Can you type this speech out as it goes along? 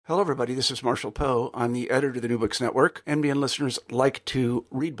Hello, everybody. This is Marshall Poe. I'm the editor of the New Books Network. NBN listeners like to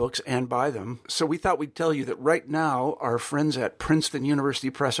read books and buy them. So we thought we'd tell you that right now, our friends at Princeton University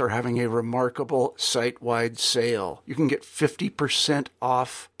Press are having a remarkable site-wide sale. You can get 50%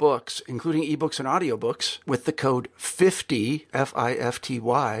 off books, including ebooks and audiobooks, with the code 50,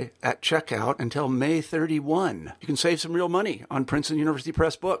 F-I-F-T-Y, at checkout until May 31. You can save some real money on Princeton University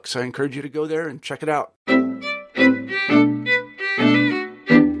Press books. I encourage you to go there and check it out.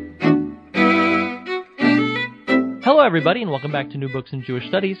 Hello, everybody, and welcome back to New Books in Jewish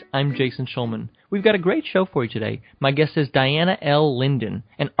Studies. I'm Jason Schulman. We've got a great show for you today. My guest is Diana L. Linden,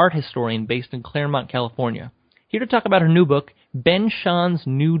 an art historian based in Claremont, California. Here to talk about her new book, Ben Shah's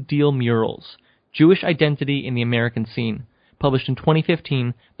New Deal Murals, Jewish Identity in the American Scene, published in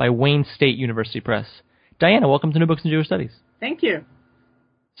 2015 by Wayne State University Press. Diana, welcome to New Books in Jewish Studies. Thank you.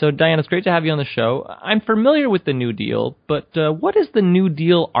 So, Diana, it's great to have you on the show. I'm familiar with the New Deal, but what is the New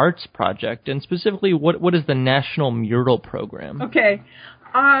Deal Arts Project, and specifically, what is the National Mural Program? Okay.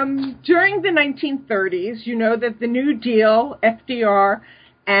 During the 1930s, you know that the New Deal, FDR,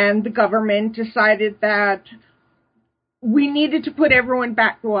 and the government decided that we needed to put everyone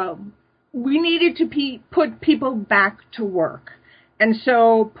back, we needed to put people back to work. And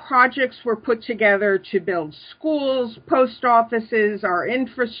so projects were put together to build schools, post offices, our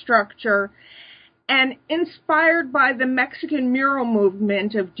infrastructure, and inspired by the Mexican mural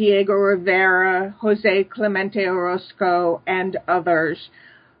movement of Diego Rivera, Jose Clemente Orozco, and others,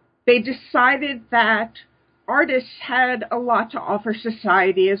 they decided that artists had a lot to offer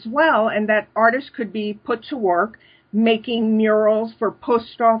society as well, and that artists could be put to work making murals for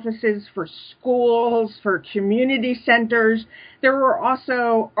post offices, for schools, for community centers. There were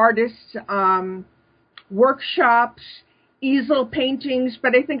also artists' workshops, easel paintings,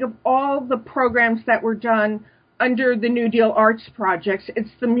 but I think of all the programs that were done under the New Deal Arts Projects,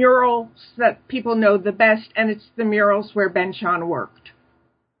 it's the murals that people know the best, and it's the murals where Ben Shah worked.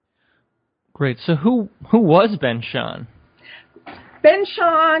 Great. So who was Ben Shah? Ben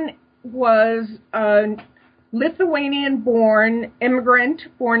Shah was a Lithuanian-born immigrant,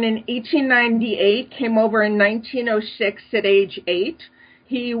 born in 1898, came over in 1906 at age 8.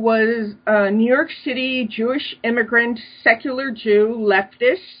 He was a New York City Jewish immigrant, secular Jew,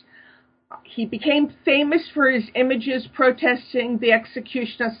 leftist. He became famous for his images protesting the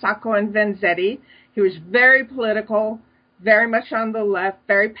execution of Sacco and Vanzetti. He was very political, very much on the left,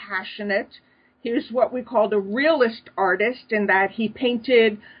 very passionate. He was what we called a realist artist in that he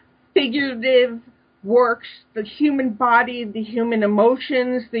painted figurative works, the human body, the human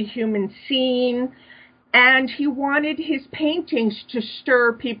emotions, the human scene, and he wanted his paintings to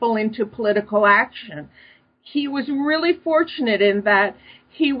stir people into political action. He was really fortunate in that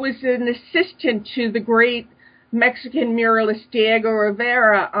he was an assistant to the great Mexican muralist Diego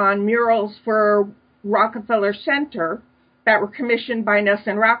Rivera on murals for Rockefeller Center that were commissioned by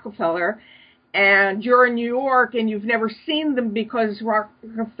Nelson Rockefeller. And you're in New York and you've never seen them because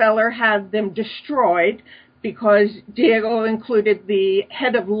Rockefeller had them destroyed because Diego included the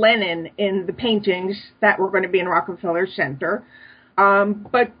head of Lenin in the paintings that were going to be in Rockefeller Center.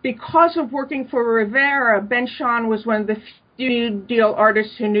 But because of working for Rivera, Ben Shah was one of the few New Deal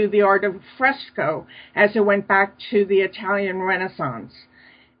artists who knew the art of fresco as it went back to the Italian Renaissance.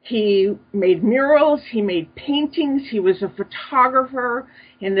 He made murals, he made paintings, he was a photographer.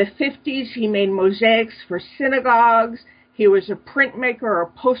 In the 50s, he made mosaics for synagogues. He was a printmaker, a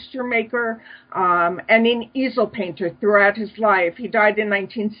poster maker, and an easel painter throughout his life. He died in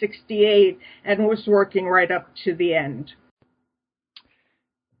 1968 and was working right up to the end.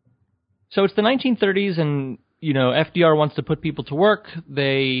 So it's the 1930s, and, FDR wants to put people to work.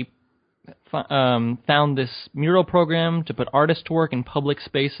 They found this mural program to put artists to work in public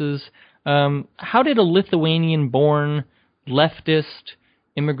spaces. How did a Lithuanian-born, leftist,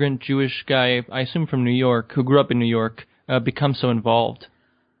 immigrant Jewish guy, I assume from New York, who grew up in New York, become so involved?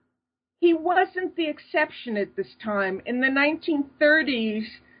 He wasn't the exception at this time. In the 1930s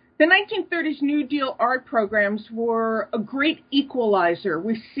New Deal art programs were a great equalizer.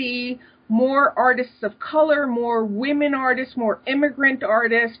 We see more artists of color, more women artists, more immigrant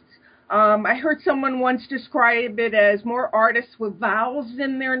artists. I heard someone once describe it as more artists with vowels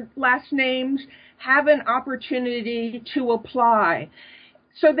in their last names have an opportunity to apply.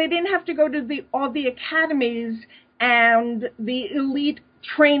 So they didn't have to go to all the academies and the elite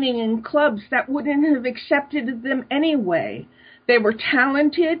training and clubs that wouldn't have accepted them anyway. They were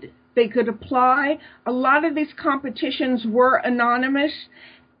talented, they could apply. A lot of these competitions were anonymous,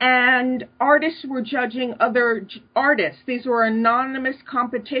 and artists were judging other artists. These were anonymous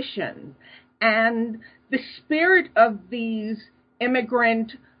competitions. And the spirit of these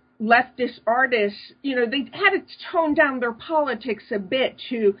immigrant leftist artists, they had to tone down their politics a bit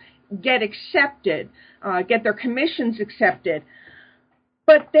to get accepted, get their commissions accepted.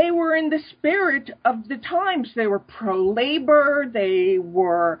 But they were in the spirit of the times. They were pro-labor. They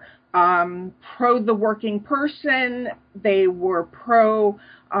were pro the working person. They were pro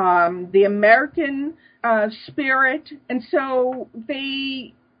the American spirit. And so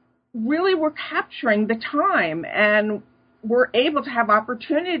they really were capturing the time and were able to have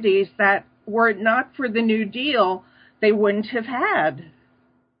opportunities that, were it not for the New Deal, they wouldn't have had.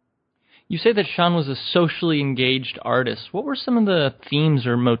 You say that Sean was a socially engaged artist. What were some of the themes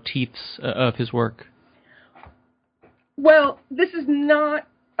or motifs of his work? Well, this is not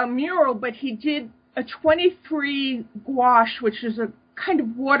a mural, but he did a 23 gouache, which is a kind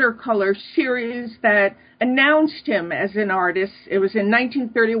of watercolor series that announced him as an artist. It was in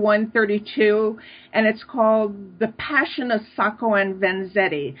 1931-32, and it's called The Passion of Sacco and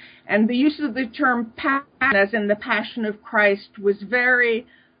Vanzetti. And the use of the term passion, as in the Passion of Christ, was very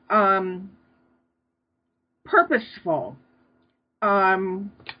purposeful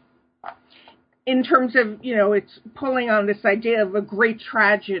in terms of, it's pulling on this idea of a great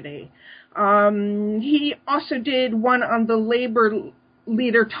tragedy. He also did one on the labor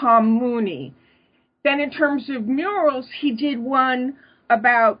leader Tom Mooney. Then in terms of murals, he did one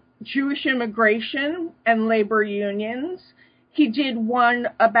about Jewish immigration and labor unions. He did one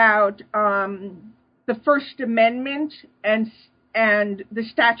about the First Amendment and the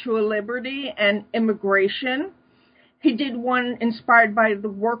Statue of Liberty and immigration. He did one inspired by the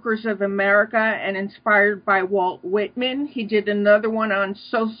workers of America and inspired by Walt Whitman. He did another one on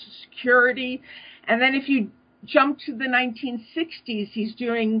Social Security. And then if you jump to the 1960s, he's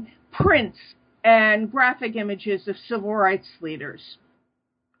doing prints and graphic images of civil rights leaders.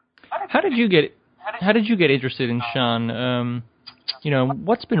 How did you get interested in Sean?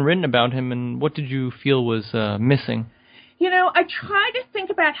 What's been written about him, and what did you feel was missing? I try to think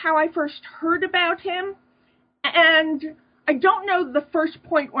about how I first heard about him, and I don't know the first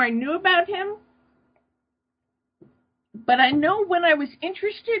point where I knew about him, but I know when I was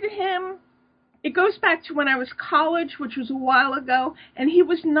interested in him, it goes back to when I was college, which was a while ago, and he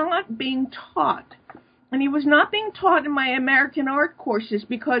was not being taught. And he was not being taught in my American art courses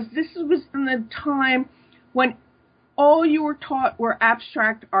because this was in the time when all you were taught were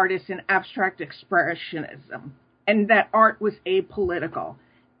abstract artists and abstract expressionism, and that art was apolitical.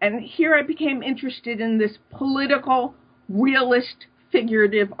 And here I became interested in this political, realist,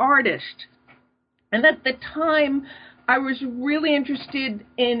 figurative artist. And at the time, I was really interested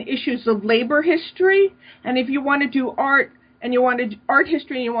in issues of labor history. And if you want to do art, and you want to do art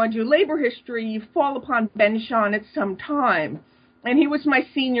history, and you want to do labor history, you fall upon Ben Shahn at some time. And he was my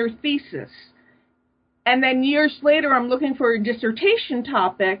senior thesis. And then years later, I'm looking for a dissertation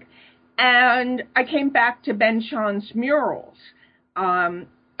topic, and I came back to Ben Shahn's murals.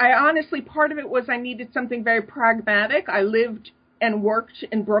 I honestly, part of it was I needed something very pragmatic. I lived and worked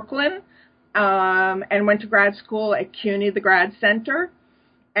in Brooklyn and went to grad school at CUNY, the grad center,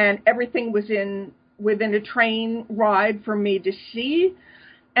 and everything was within a train ride for me to see.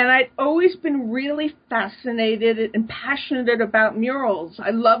 And I'd always been really fascinated and passionate about murals. I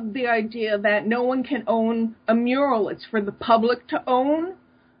loved the idea that no one can own a mural. It's for the public to own.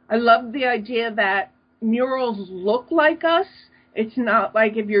 I loved the idea that murals look like us. It's not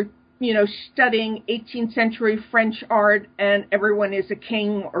like if you're, studying 18th century French art and everyone is a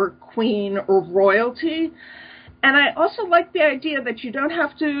king or queen or royalty. And I also like the idea that you don't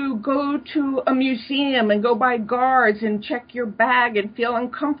have to go to a museum and go by guards and check your bag and feel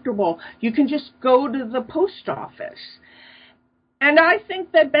uncomfortable. You can just go to the post office. And I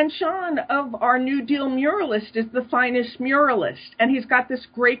think that Ben Shahn of our New Deal muralist is the finest muralist. And he's got this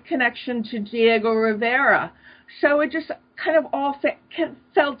great connection to Diego Rivera. So it just kind of all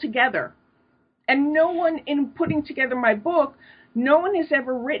fell together. And no one, in putting together my book, no one has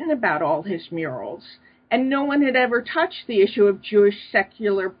ever written about all his murals. And no one had ever touched the issue of Jewish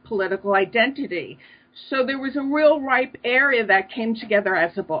secular political identity. So there was a real ripe area that came together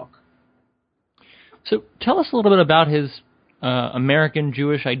as a book. So tell us a little bit about his American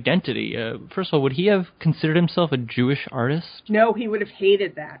Jewish identity. First of all, would he have considered himself a Jewish artist? No, he would have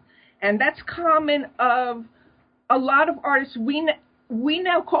hated that. And that's common of a lot of artists we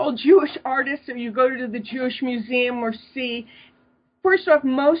now call Jewish artists. If you go to the Jewish Museum or see, first off,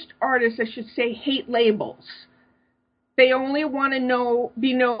 most artists, I should say, hate labels. They only want to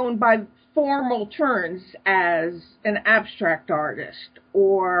be known by formal terms as an abstract artist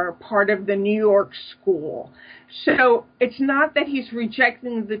or part of the New York school. So it's not that he's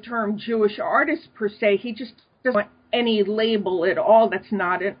rejecting the term Jewish artist per se. He just doesn't want any label at all that's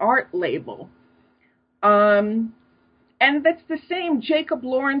not an art label. And that's the same. Jacob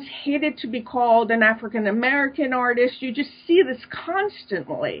Lawrence hated to be called an African-American artist. You just see this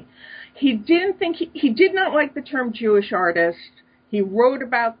constantly. He did not like the term Jewish artist. He wrote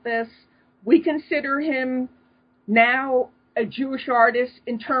about this. We consider him now a Jewish artist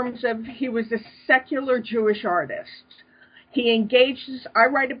in terms of he was a secular Jewish artist. I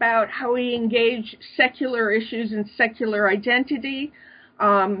write about how he engaged secular issues and secular identity.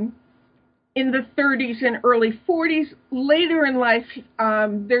 In the 30s and early 40s. Later in life,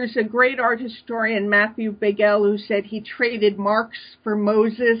 there's a great art historian, Matthew Bagel, who said he traded Marx for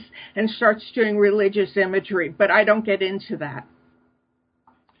Moses and starts doing religious imagery, but I don't get into that.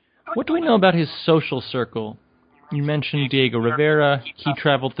 What do we know about his social circle? You mentioned Diego Rivera. He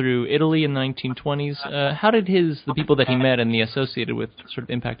traveled through Italy in the 1920s. How did the people that he met and the associated with sort of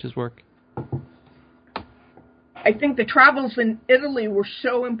impact his work? I think the travels in Italy were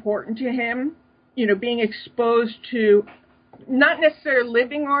so important to him, being exposed to not necessarily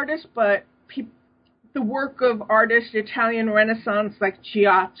living artists, but the work of artists, Italian Renaissance like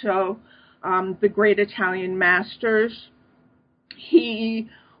Giotto, the great Italian masters. He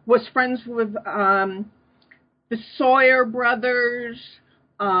was friends with the Sawyer brothers,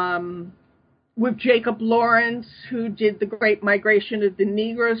 with Jacob Lawrence, who did the Great Migration of the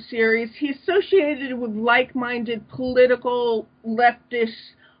Negro series. He associated with like-minded political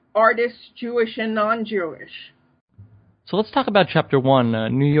leftist artists, Jewish and non-Jewish. So let's talk about Chapter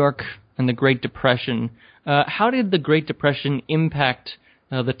 1, New York and the Great Depression. How did the Great Depression impact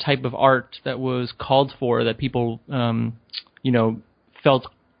the type of art that was called for, that people, felt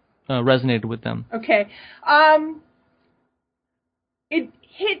resonated with them? Okay. It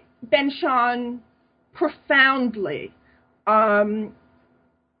hit Ben-Shahn profoundly.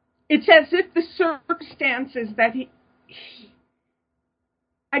 It's as if the circumstances that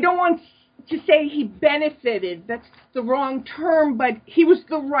I don't want to say he benefited, that's the wrong term, but he was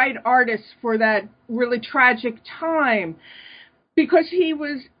the right artist for that really tragic time, because he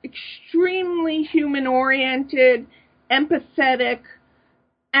was extremely human-oriented, empathetic,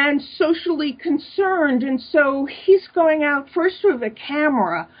 and socially concerned. And so he's going out first with a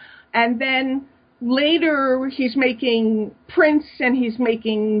camera, and then later he's making prints and he's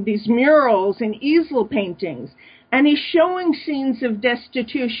making these murals and easel paintings. And he's showing scenes of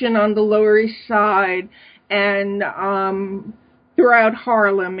destitution on the Lower East Side and throughout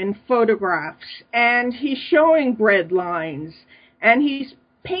Harlem in photographs. And he's showing bread lines. And he's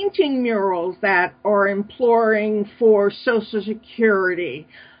painting murals that are imploring for Social Security.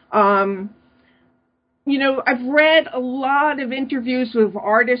 I've read a lot of interviews with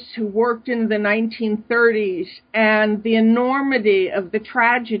artists who worked in the 1930s, and the enormity of the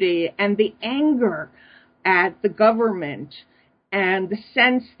tragedy and the anger at the government, and the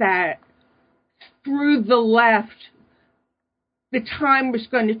sense that through the left, the time was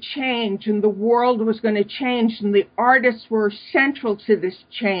going to change and the world was going to change, and the artists were central to this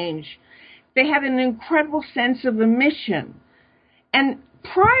change. They had an incredible sense of a mission. And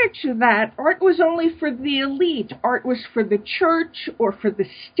prior to that, art was only for the elite. Art was for the church or for the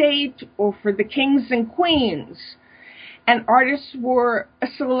state or for the kings and queens. And artists were a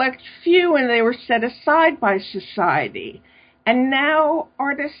select few, and they were set aside by society. And now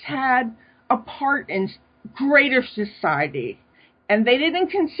artists had a part in greater society. And they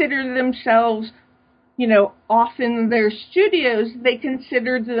didn't consider themselves, off in their studios. They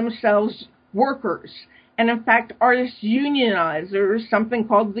considered themselves workers. And in fact, artists unionized. There was something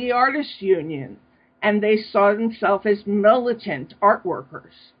called the Artists Union. And they saw themselves as militant art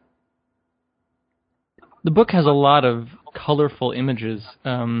workers. The book has a lot of colorful images,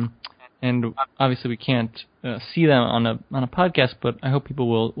 and obviously we can't see them on a podcast, but I hope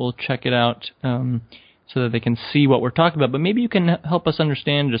people will check it out so that they can see what we're talking about. But maybe you can help us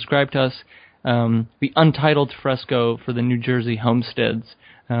understand, describe to us the untitled fresco for the New Jersey homesteads.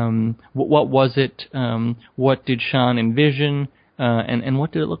 What was it? What did Shahn envision? And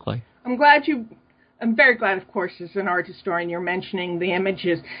what did it look like? I'm very glad, of course, as an art historian, you're mentioning the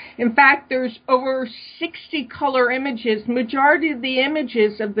images. In fact, there's over 60 color images. Majority of the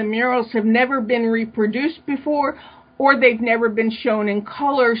images of the murals have never been reproduced before, or they've never been shown in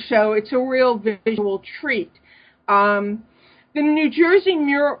color, so it's a real visual treat. The New Jersey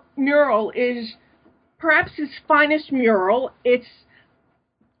mural is perhaps his finest mural. It's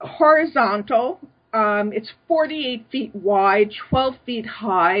horizontal. It's 48 feet wide, 12 feet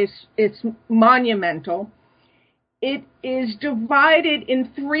high. It's monumental. It is divided in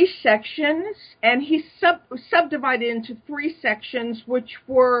 3 sections, and he subdivided into 3 sections, which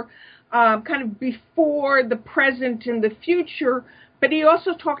were kind of before the present and the future, but he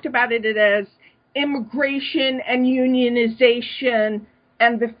also talked about it as immigration and unionization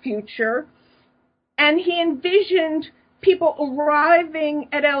and the future. And he envisioned people arriving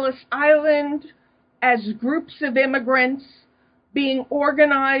at Ellis Island as groups of immigrants, being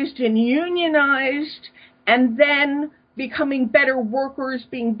organized and unionized, and then becoming better workers,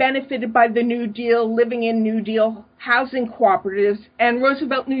 being benefited by the New Deal, living in New Deal housing cooperatives. And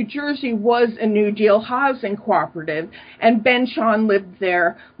Roosevelt, New Jersey was a New Deal housing cooperative, and Ben Shahn lived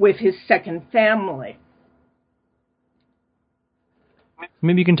there with his second family.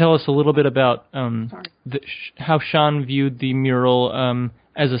 Maybe you can tell us a little bit about how Shahn viewed the mural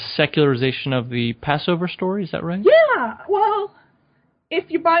as a secularization of the Passover story. Is that right? Yeah, well, if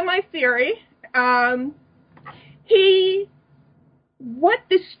you buy my theory, what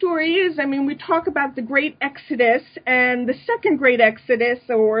this story is, I mean, we talk about the Great Exodus and the Second Great Exodus,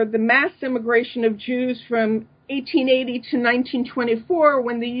 or the mass immigration of Jews from 1880 to 1924,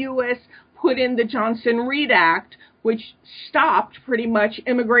 when the U.S. put in the Johnson-Reed Act, which stopped pretty much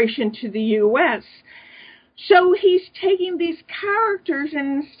immigration to the U.S. So he's taking these characters,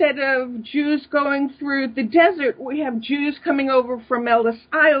 and instead of Jews going through the desert, we have Jews coming over from Ellis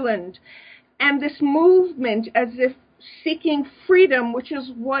Island. And this movement, as if seeking freedom, which is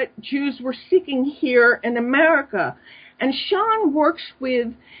what Jews were seeking here in America. And Shahn works with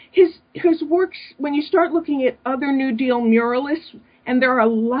his works, when you start looking at other New Deal muralists, and there are a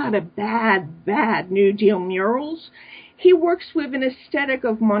lot of bad New Deal murals, he works with an aesthetic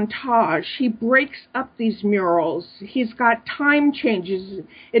of montage. He breaks up these murals. He's got time changes.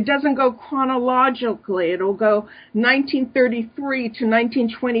 It doesn't go chronologically. It'll go 1933 to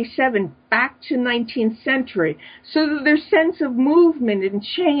 1927, back to 19th century. So that there's sense of movement and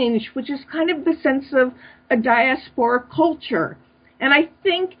change, which is kind of the sense of a diaspora culture. And I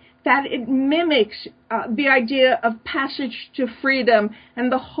think that it mimics the idea of passage to freedom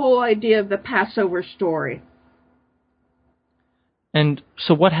and the whole idea of the Passover story. And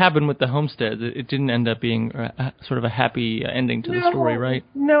so what happened with the homesteads? It didn't end up being sort of a happy ending to the story, right?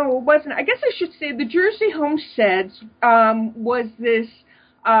 No, it wasn't. I guess I should say the Jersey Homesteads was this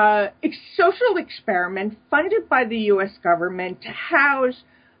social experiment funded by the U.S. government to house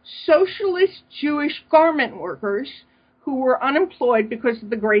socialist Jewish garment workers who were unemployed because of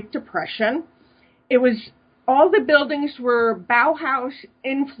the Great Depression. It was all the buildings were Bauhaus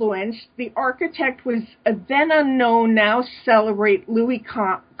influenced. The architect was a then unknown, now celebrate Louis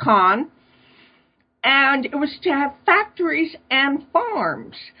Kahn. And it was to have factories and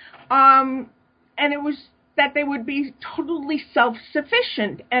farms. And it was that they would be totally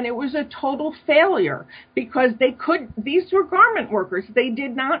self-sufficient. And it was a total failure because these were garment workers. They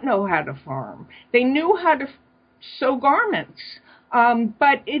did not know how to farm. They knew how to sew garments.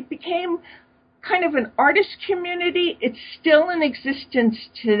 But it became kind of an artist community. It's still in existence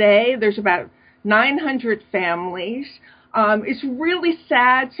today. There's about 900 families. It's really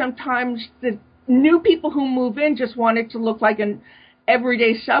sad. Sometimes the new people who move in just want it to look like an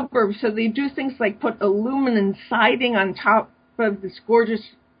everyday suburb, so they do things like put aluminum siding on top of this gorgeous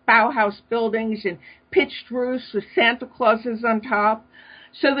Bauhaus buildings and pitched roofs with Santa Clauses on top.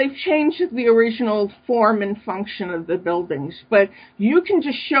 So they've changed the original form and function of the buildings. But you can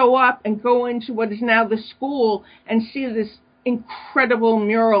just show up and go into what is now the school and see this incredible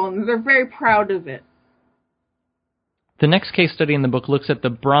mural, and they're very proud of it. The next case study in the book looks at the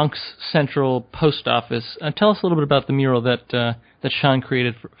Bronx Central Post Office. Tell us a little bit about the mural that Shahn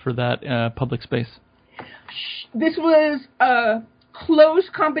created for that public space. This was a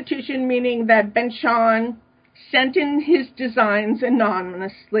closed competition, meaning that Ben Shahn sent in his designs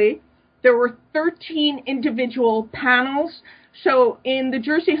anonymously. There were 13 individual panels. So in the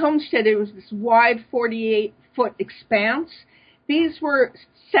Jersey Homestead, it was this wide 48-foot expanse. These were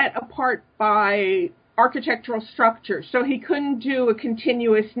set apart by architectural structure, so he couldn't do a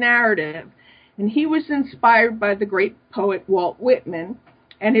continuous narrative. And he was inspired by the great poet Walt Whitman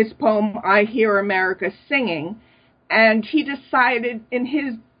and his poem, I Hear America Singing. And he decided, in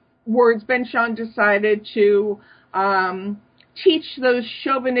his words, Ben Shahn decided to teach those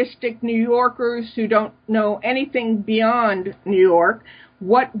chauvinistic New Yorkers who don't know anything beyond New York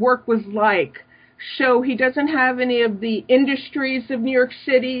what work was like. So he doesn't have any of the industries of New York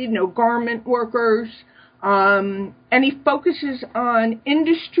City, no garment workers, and he focuses on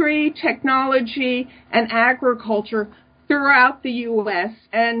industry, technology, and agriculture throughout the U.S.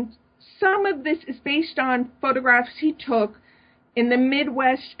 And some of this is based on photographs he took in the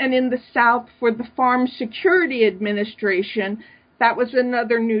Midwest and in the South for the Farm Security Administration. That was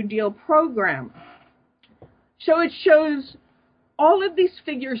another New Deal program. So it shows all of these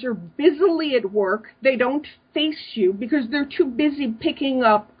figures are busily at work. They don't face you because they're too busy picking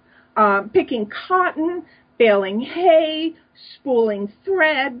cotton, baling hay, spooling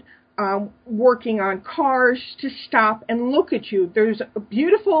thread, working on cars to stop and look at you. There's a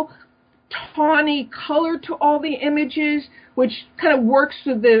beautiful tawny color to all the images, which kind of works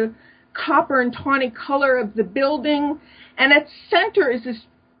with the copper and tawny color of the building. And at center is this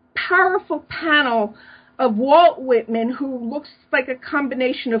powerful panel of Walt Whitman, who looks like a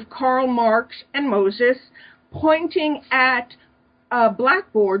combination of Karl Marx and Moses, pointing at a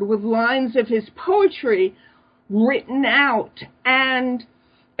blackboard with lines of his poetry written out. And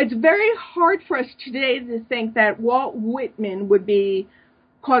it's very hard for us today to think that Walt Whitman would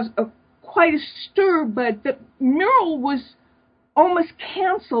cause quite a stir, but the mural was almost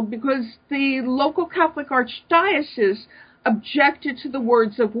canceled because the local Catholic archdiocese objected to the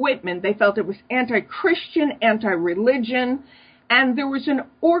words of Whitman. They felt it was anti-Christian, anti-religion, and there was an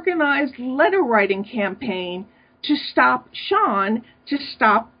organized letter-writing campaign to stop Sean, to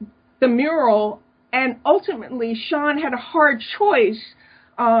stop the mural, and ultimately Sean had a hard choice,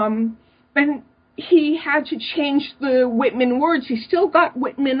 and he had to change the Whitman words. He still got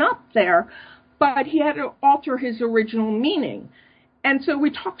Whitman up there, but he had to alter his original meaning. And so we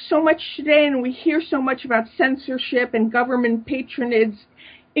talk so much today and we hear so much about censorship and government patronage.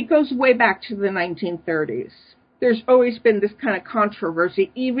 It goes way back to the 1930s. There's always been this kind of controversy,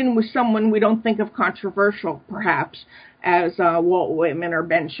 even with someone we don't think of controversial, perhaps, as Walt Whitman or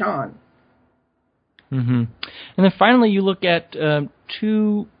Ben Shahn. Mm-hmm. And then finally you look at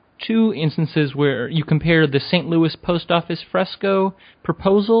two instances where you compare the St. Louis Post Office fresco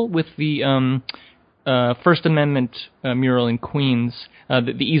proposal with the First Amendment mural in Queens,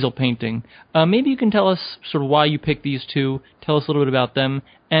 the easel painting. Maybe you can tell us sort of why you picked these two, tell us a little bit about them.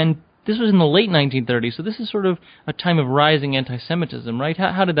 And this was in the late 1930s, so this is sort of a time of rising anti-Semitism, right?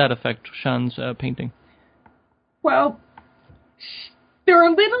 How did that affect Sean's painting? Well, there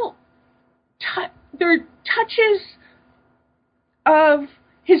are there are touches of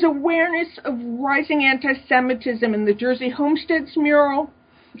his awareness of rising anti-Semitism in the Jersey Homesteads mural.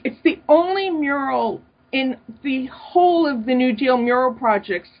 It's the only mural in the whole of the New Deal mural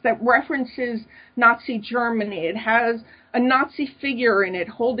projects that references Nazi Germany. It has a Nazi figure in it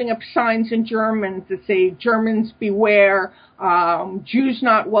holding up signs in German that say, "Germans beware, Jews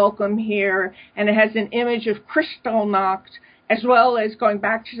not welcome here," and it has an image of Kristallnacht, as well as going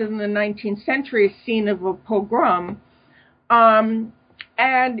back to the 19th century, a scene of a pogrom.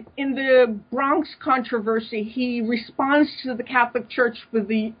 And in the Bronx controversy, he responds to the Catholic Church with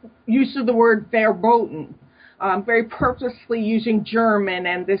the use of the word verboten, very purposely using German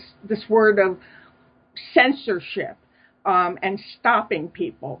and this word of censorship and stopping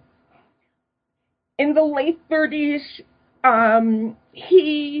people. In the late 30s, so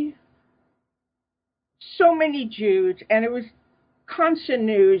many Jews, and it was constant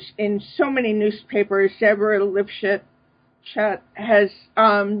news in so many newspapers, Deborah Lipschitz has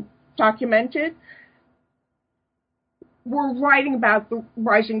documented, were writing about the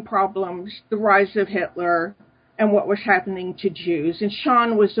rising problems, the rise of Hitler, and what was happening to Jews. And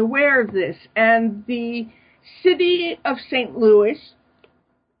Sean was aware of this. And the city of St. Louis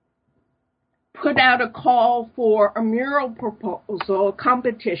put out a call for a mural proposal, a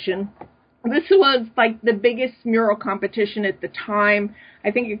competition. This was like the biggest mural competition at the time.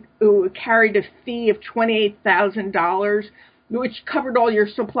 I think it carried a fee of $28,000, which covered all your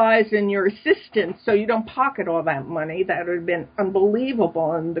supplies and your assistance, so you don't pocket all that money. That would have been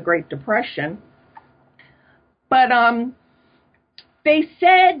unbelievable in the Great Depression. But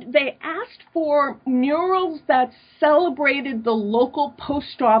they asked for murals that celebrated the local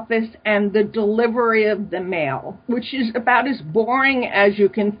post office and the delivery of the mail, which is about as boring as you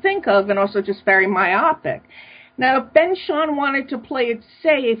can think of and also just very myopic. Now, if Ben Shahn wanted to play it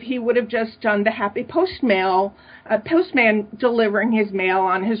safe, he would have just done the happy postman delivering his mail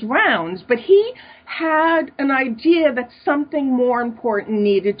on his rounds. But he had an idea that something more important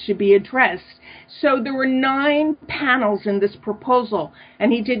needed to be addressed. So there were 9 panels in this proposal,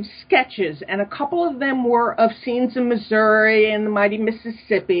 and he did sketches, and a couple of them were of scenes in Missouri and the mighty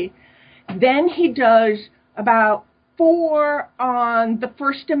Mississippi. Then he does about 4 on the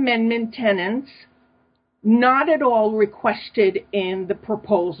First Amendment tenets, not at all requested in the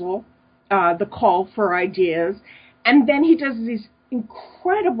proposal, the call for ideas. And then he does these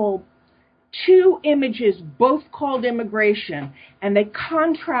incredible 2 images, both called immigration, and they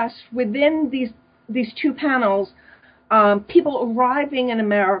contrast within these 2 panels, people arriving in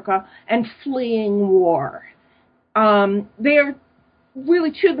America and fleeing war. They're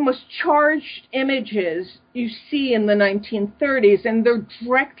really two of the most charged images you see in the 1930s, and they're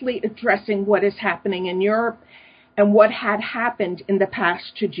directly addressing what is happening in Europe and what had happened in the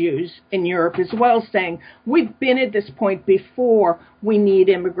past to Jews in Europe as well, saying, we've been at this point before, we need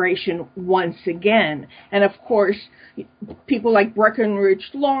immigration once again. And of course, people like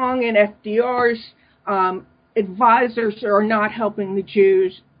Breckinridge Long and FDR's advisors are not helping the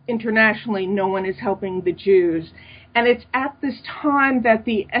Jews. Internationally, no one is helping the Jews. And it's at this time that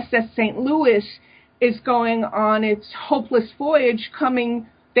the SS St. Louis is going on its hopeless voyage, coming,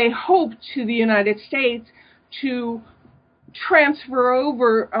 they hope, to the United States to transfer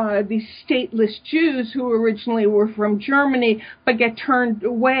over these stateless Jews who originally were from Germany but get turned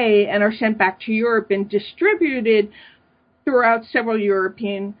away and are sent back to Europe and distributed throughout several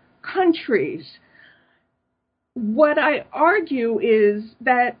European countries. What I argue is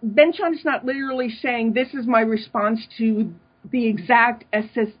that Ben-Shahn is not literally saying this is my response to the exact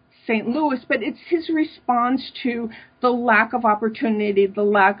SS St. Louis, but it's his response to the lack of opportunity, the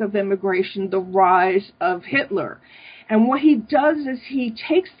lack of immigration, the rise of Hitler. And what he does is he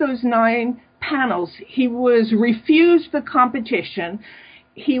takes those 9 panels. He was refused the competition.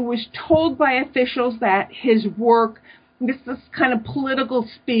 He was told by officials that his work, this is kind of political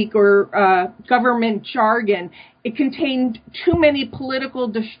speak or government jargon, it contained too many political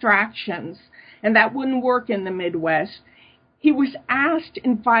distractions, and that wouldn't work in the Midwest. He was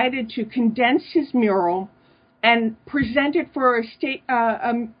invited to condense his mural and present it for a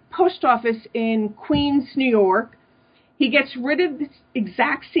post office in Queens, New York. He gets rid of the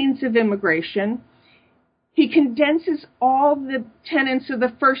exact scenes of immigration. He condenses all the tenets of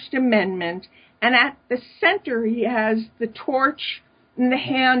the First Amendment, and at the center he has the torch in the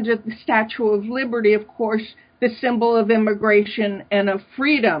hand of the Statue of Liberty, of course, the symbol of immigration and of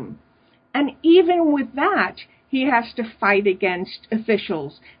freedom. And even with that, he has to fight against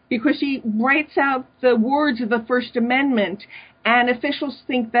officials because he writes out the words of the First Amendment, and officials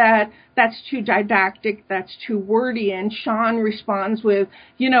think that that's too didactic, that's too wordy, and Shahn responds with,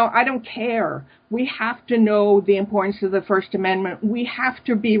 I don't care. We have to know the importance of the First Amendment. We have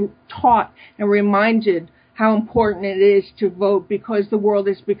to be taught and reminded how important it is to vote because the world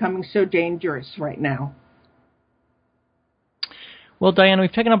is becoming so dangerous right now. Well, Diana,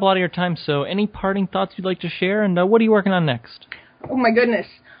 we've taken up a lot of your time, so any parting thoughts you'd like to share, and what are you working on next? Oh, my goodness.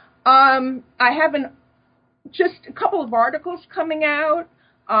 I have just a couple of articles coming out.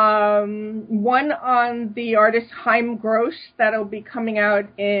 One on the artist Chaim Gross that'll be coming out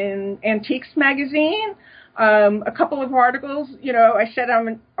in Antiques magazine. A couple of articles. I said I'm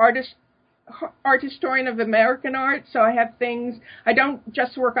an art historian of American art, so I have things. I don't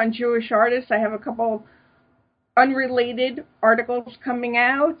just work on Jewish artists. I have a couple unrelated articles coming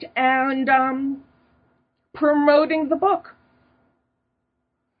out and promoting the book.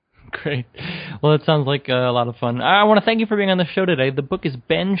 Great. Well, it sounds like a lot of fun. I want to thank you for being on the show today. The book is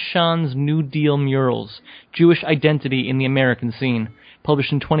Ben-Shahn's New Deal Murals, Jewish Identity in the American Scene,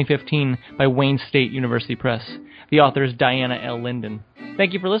 published in 2015 by Wayne State University Press. The author is Diana L. Linden.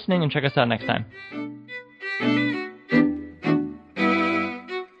 Thank you for listening, and check us out next time.